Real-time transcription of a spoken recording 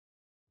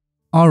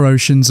Our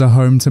oceans are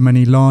home to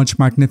many large,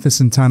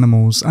 magnificent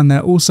animals, and they're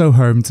also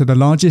home to the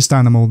largest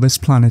animal this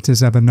planet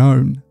has ever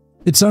known.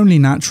 It's only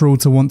natural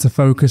to want to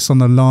focus on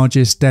the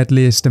largest,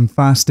 deadliest and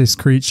fastest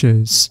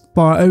creatures,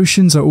 but our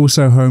oceans are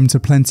also home to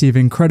plenty of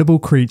incredible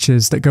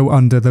creatures that go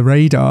under the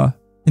radar.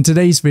 In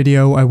today's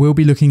video, I will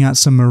be looking at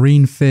some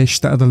marine fish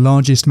that are the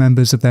largest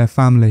members of their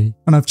family,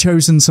 and I've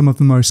chosen some of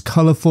the most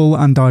colourful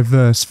and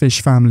diverse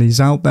fish families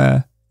out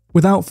there.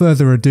 Without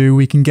further ado,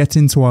 we can get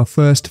into our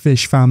first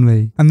fish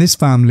family, and this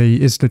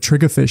family is the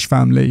triggerfish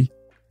family.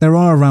 There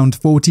are around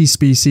 40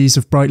 species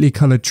of brightly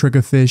coloured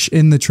triggerfish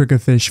in the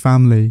triggerfish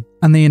family,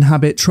 and they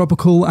inhabit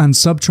tropical and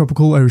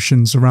subtropical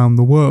oceans around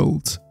the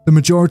world. The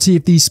majority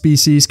of these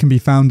species can be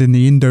found in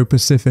the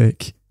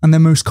Indo-Pacific, and they're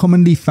most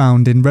commonly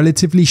found in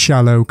relatively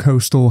shallow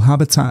coastal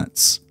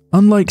habitats.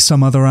 Unlike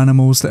some other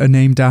animals that are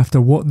named after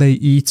what they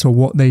eat or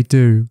what they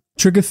do,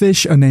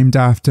 triggerfish are named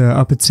after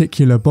a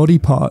particular body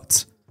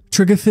part.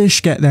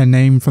 Triggerfish get their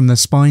name from the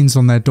spines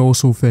on their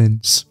dorsal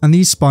fins, and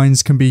these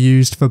spines can be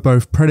used for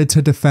both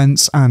predator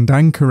defense and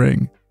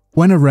anchoring.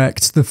 When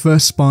erect, the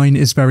first spine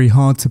is very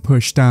hard to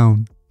push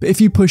down, but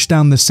if you push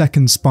down the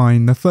second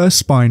spine, the first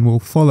spine will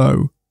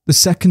follow. The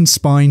second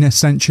spine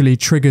essentially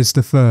triggers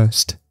the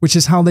first, which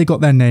is how they got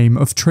their name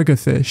of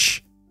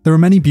triggerfish. There are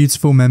many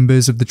beautiful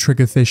members of the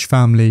triggerfish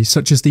family,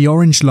 such as the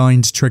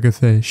orange-lined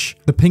triggerfish,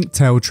 the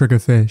pink-tailed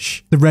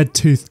triggerfish, the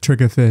red-toothed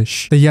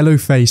triggerfish, the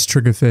yellow-faced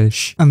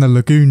triggerfish, and the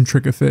lagoon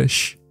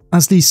triggerfish.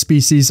 As these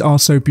species are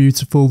so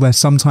beautiful, they're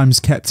sometimes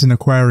kept in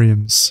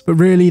aquariums, but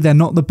really they're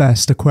not the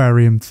best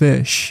aquarium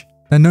fish.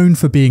 They're known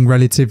for being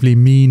relatively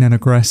mean and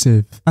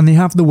aggressive, and they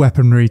have the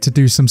weaponry to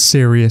do some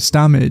serious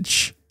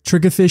damage.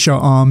 Triggerfish are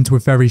armed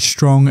with very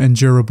strong and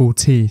durable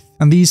teeth,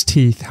 and these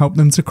teeth help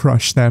them to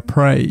crush their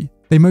prey.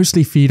 They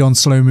mostly feed on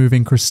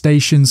slow-moving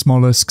crustaceans,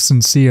 mollusks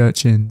and sea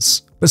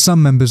urchins, but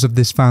some members of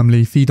this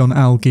family feed on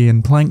algae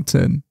and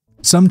plankton.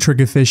 Some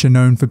triggerfish are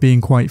known for being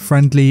quite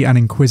friendly and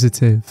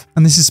inquisitive,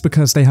 and this is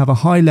because they have a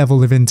high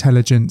level of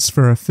intelligence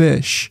for a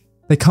fish.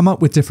 They come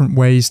up with different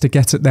ways to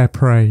get at their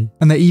prey,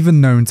 and they're even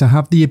known to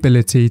have the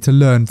ability to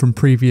learn from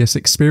previous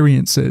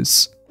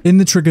experiences. In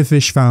the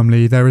triggerfish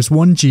family, there is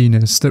one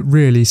genus that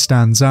really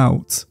stands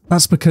out.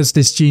 That's because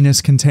this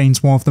genus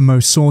contains one of the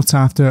most sought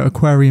after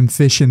aquarium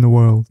fish in the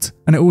world,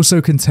 and it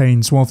also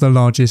contains one of the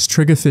largest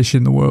triggerfish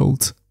in the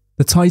world.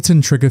 The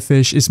Titan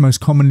triggerfish is most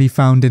commonly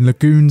found in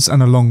lagoons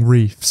and along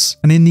reefs,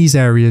 and in these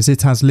areas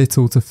it has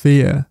little to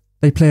fear.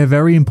 They play a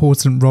very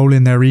important role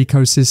in their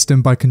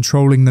ecosystem by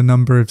controlling the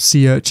number of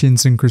sea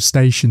urchins and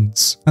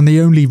crustaceans, and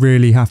they only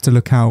really have to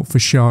look out for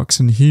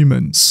sharks and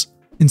humans.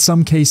 In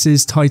some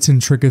cases, Titan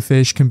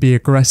triggerfish can be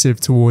aggressive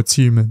towards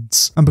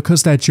humans, and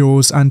because their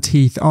jaws and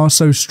teeth are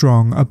so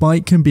strong, a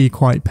bite can be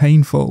quite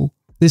painful.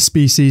 This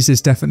species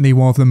is definitely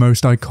one of the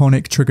most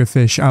iconic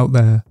triggerfish out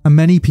there, and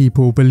many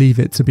people believe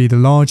it to be the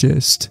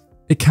largest.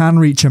 It can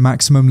reach a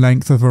maximum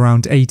length of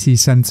around 80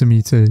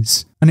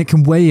 centimeters, and it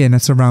can weigh in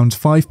at around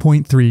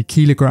 5.3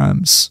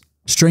 kilograms.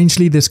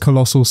 Strangely, this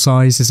colossal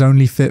size is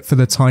only fit for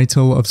the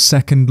title of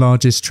second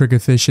largest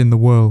triggerfish in the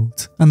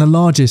world, and the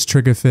largest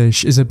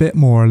triggerfish is a bit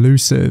more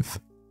elusive.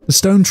 The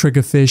stone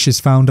triggerfish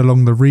is found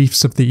along the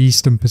reefs of the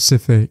eastern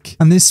Pacific,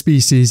 and this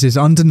species is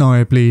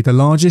undeniably the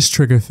largest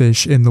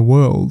triggerfish in the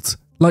world.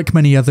 Like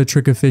many other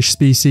triggerfish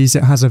species,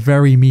 it has a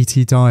very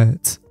meaty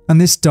diet, and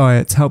this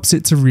diet helps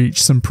it to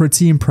reach some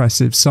pretty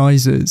impressive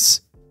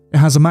sizes. It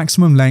has a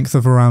maximum length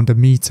of around a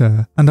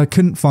meter, and I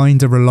couldn't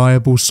find a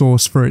reliable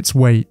source for its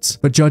weight,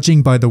 but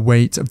judging by the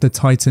weight of the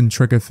Titan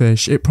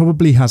triggerfish, it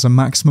probably has a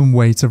maximum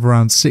weight of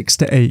around 6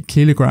 to 8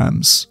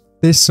 kilograms.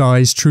 This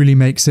size truly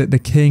makes it the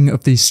king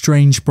of these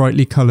strange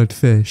brightly coloured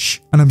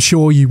fish, and I'm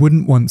sure you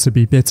wouldn't want to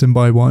be bitten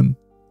by one.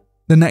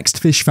 The next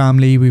fish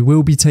family we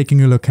will be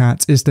taking a look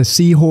at is the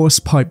seahorse,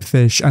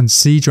 pipefish and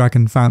sea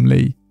dragon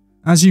family.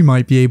 As you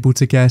might be able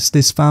to guess,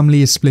 this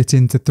family is split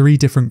into 3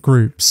 different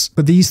groups,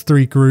 but these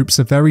 3 groups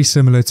are very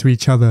similar to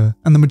each other,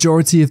 and the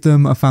majority of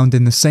them are found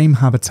in the same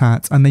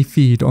habitat and they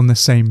feed on the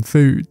same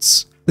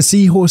foods. The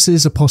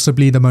seahorses are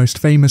possibly the most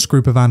famous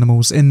group of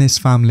animals in this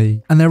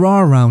family, and there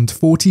are around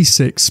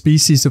 46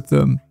 species of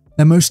them.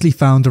 They're mostly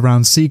found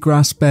around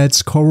seagrass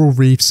beds, coral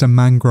reefs and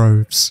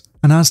mangroves,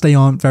 and as they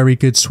aren't very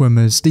good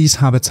swimmers, these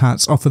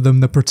habitats offer them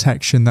the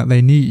protection that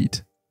they need.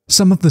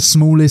 Some of the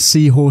smallest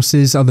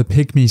seahorses are the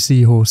pygmy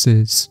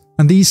seahorses,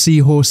 and these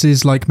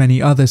seahorses, like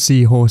many other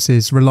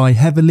seahorses, rely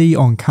heavily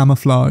on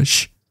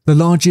camouflage. The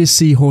largest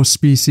seahorse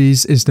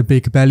species is the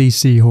big belly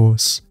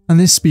seahorse, and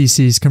this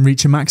species can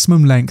reach a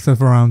maximum length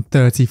of around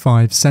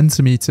 35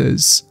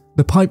 centimeters.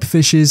 The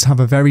pipefishes have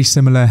a very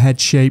similar head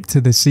shape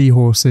to the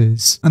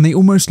seahorses, and they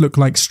almost look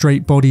like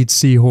straight-bodied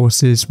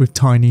seahorses with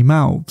tiny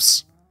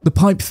mouths. The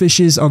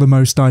pipefishes are the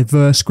most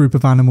diverse group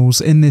of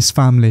animals in this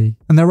family,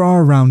 and there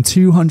are around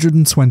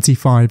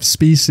 225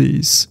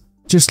 species.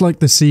 Just like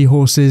the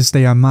seahorses,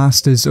 they are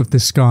masters of the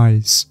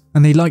skies,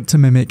 and they like to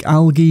mimic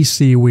algae,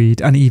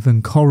 seaweed, and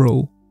even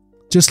coral.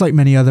 Just like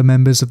many other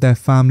members of their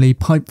family,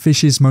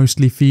 pipefishes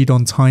mostly feed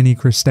on tiny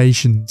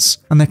crustaceans,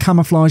 and their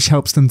camouflage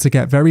helps them to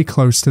get very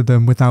close to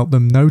them without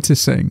them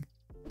noticing.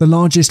 The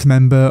largest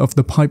member of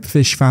the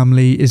pipefish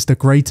family is the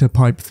greater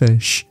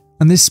pipefish,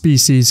 and this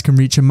species can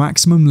reach a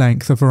maximum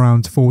length of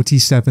around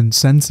 47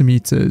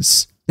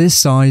 centimeters. This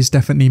size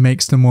definitely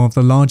makes them one of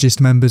the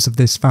largest members of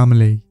this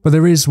family, but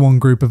there is one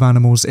group of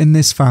animals in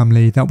this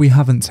family that we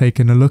haven't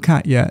taken a look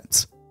at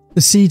yet.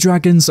 The sea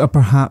dragons are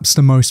perhaps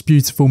the most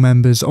beautiful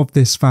members of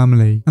this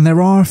family, and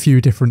there are a few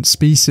different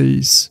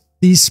species.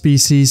 These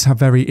species have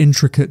very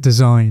intricate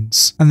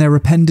designs, and their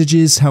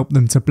appendages help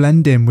them to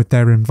blend in with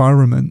their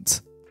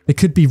environment. They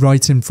could be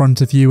right in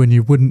front of you and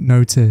you wouldn't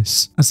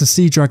notice, as the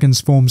sea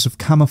dragon's forms of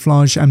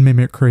camouflage and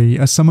mimicry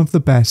are some of the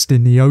best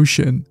in the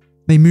ocean.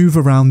 They move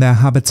around their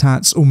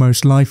habitats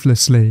almost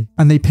lifelessly,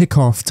 and they pick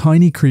off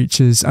tiny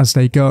creatures as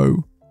they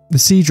go. The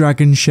sea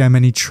dragons share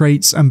many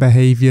traits and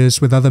behaviours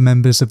with other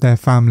members of their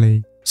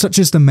family, such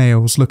as the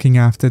males looking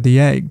after the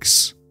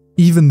eggs.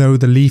 Even though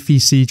the leafy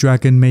sea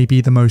dragon may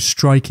be the most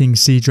striking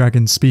sea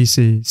dragon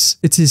species,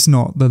 it is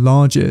not the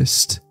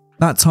largest.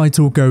 That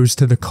title goes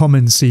to the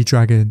common sea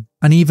dragon,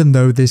 and even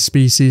though this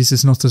species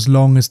is not as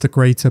long as the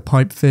greater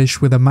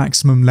pipefish with a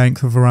maximum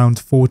length of around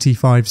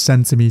 45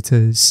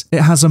 centimeters,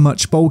 it has a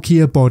much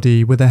bulkier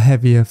body with a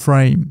heavier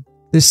frame.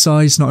 This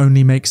size not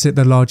only makes it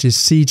the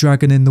largest sea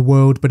dragon in the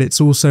world, but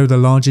it's also the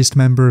largest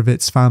member of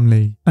its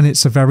family, and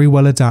it's a very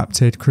well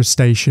adapted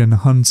crustacean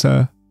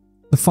hunter.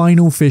 The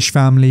final fish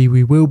family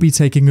we will be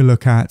taking a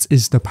look at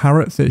is the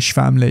parrotfish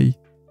family.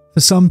 For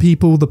some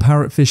people, the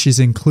parrotfish's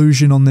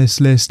inclusion on this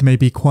list may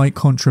be quite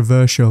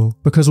controversial,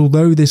 because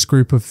although this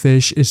group of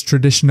fish is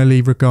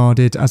traditionally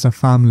regarded as a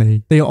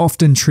family, they are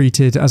often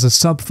treated as a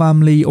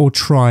subfamily or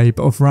tribe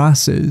of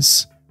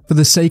wrasses. For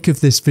the sake of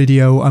this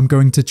video, I'm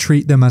going to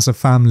treat them as a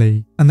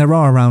family, and there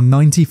are around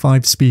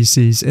 95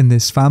 species in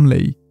this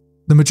family.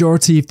 The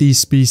majority of these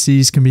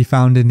species can be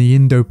found in the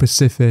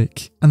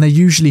Indo-Pacific, and they're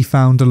usually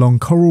found along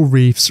coral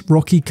reefs,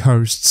 rocky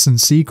coasts, and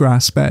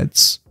seagrass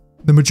beds.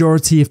 The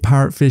majority of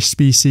parrotfish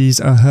species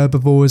are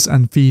herbivores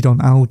and feed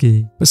on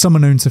algae, but some are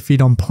known to feed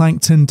on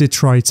plankton,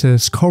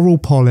 detritus, coral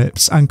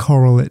polyps, and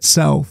coral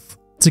itself.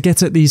 To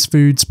get at these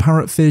foods,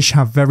 parrotfish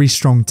have very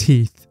strong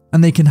teeth,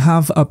 and they can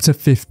have up to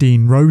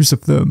 15 rows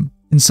of them.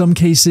 In some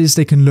cases,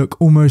 they can look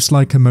almost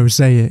like a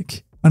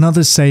mosaic, and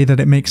others say that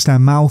it makes their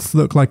mouth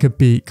look like a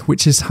beak,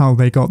 which is how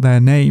they got their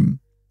name.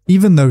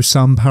 Even though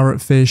some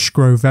parrotfish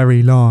grow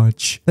very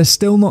large, they're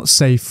still not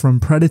safe from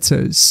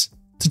predators.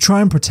 To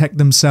try and protect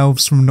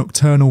themselves from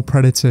nocturnal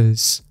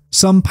predators,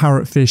 some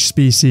parrotfish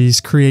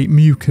species create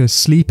mucus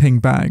sleeping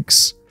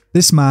bags.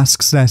 This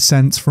masks their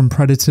scent from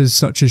predators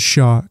such as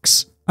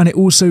sharks, and it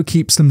also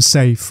keeps them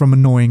safe from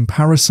annoying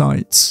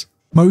parasites.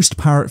 Most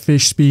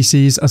parrotfish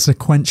species are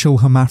sequential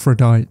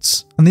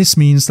hermaphrodites, and this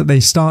means that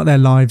they start their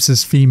lives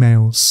as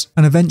females,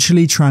 and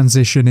eventually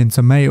transition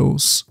into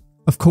males.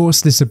 Of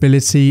course, this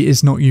ability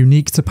is not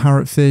unique to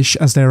parrotfish,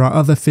 as there are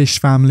other fish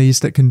families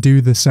that can do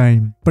the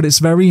same, but it's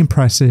very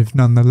impressive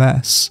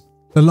nonetheless.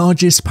 The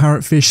largest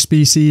parrotfish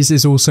species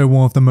is also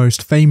one of the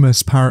most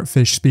famous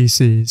parrotfish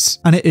species,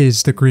 and it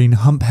is the green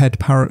humphead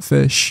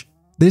parrotfish.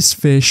 This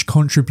fish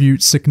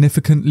contributes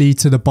significantly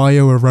to the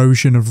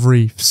bioerosion of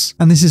reefs,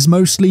 and this is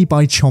mostly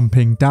by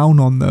chomping down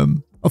on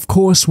them. Of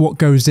course, what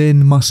goes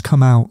in must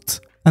come out.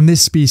 And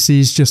this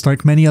species, just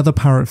like many other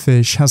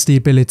parrotfish, has the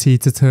ability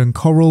to turn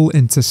coral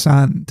into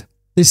sand.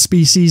 This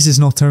species is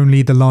not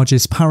only the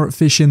largest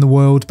parrotfish in the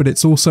world, but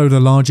it's also the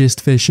largest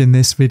fish in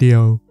this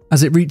video,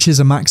 as it reaches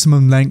a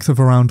maximum length of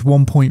around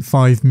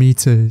 1.5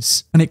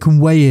 meters, and it can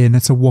weigh in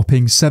at a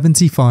whopping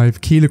 75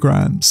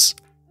 kilograms.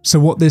 So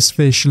what this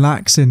fish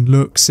lacks in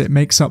looks, it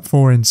makes up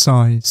for in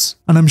size,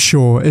 and I'm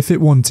sure if it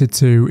wanted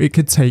to, it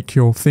could take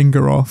your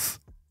finger off.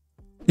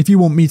 If you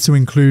want me to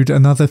include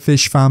another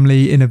fish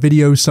family in a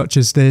video such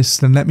as this,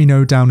 then let me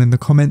know down in the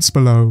comments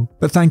below.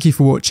 But thank you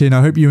for watching,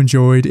 I hope you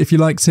enjoyed. If you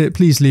liked it,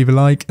 please leave a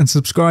like and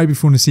subscribe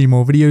if you want to see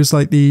more videos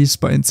like these.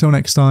 But until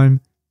next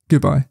time,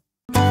 goodbye.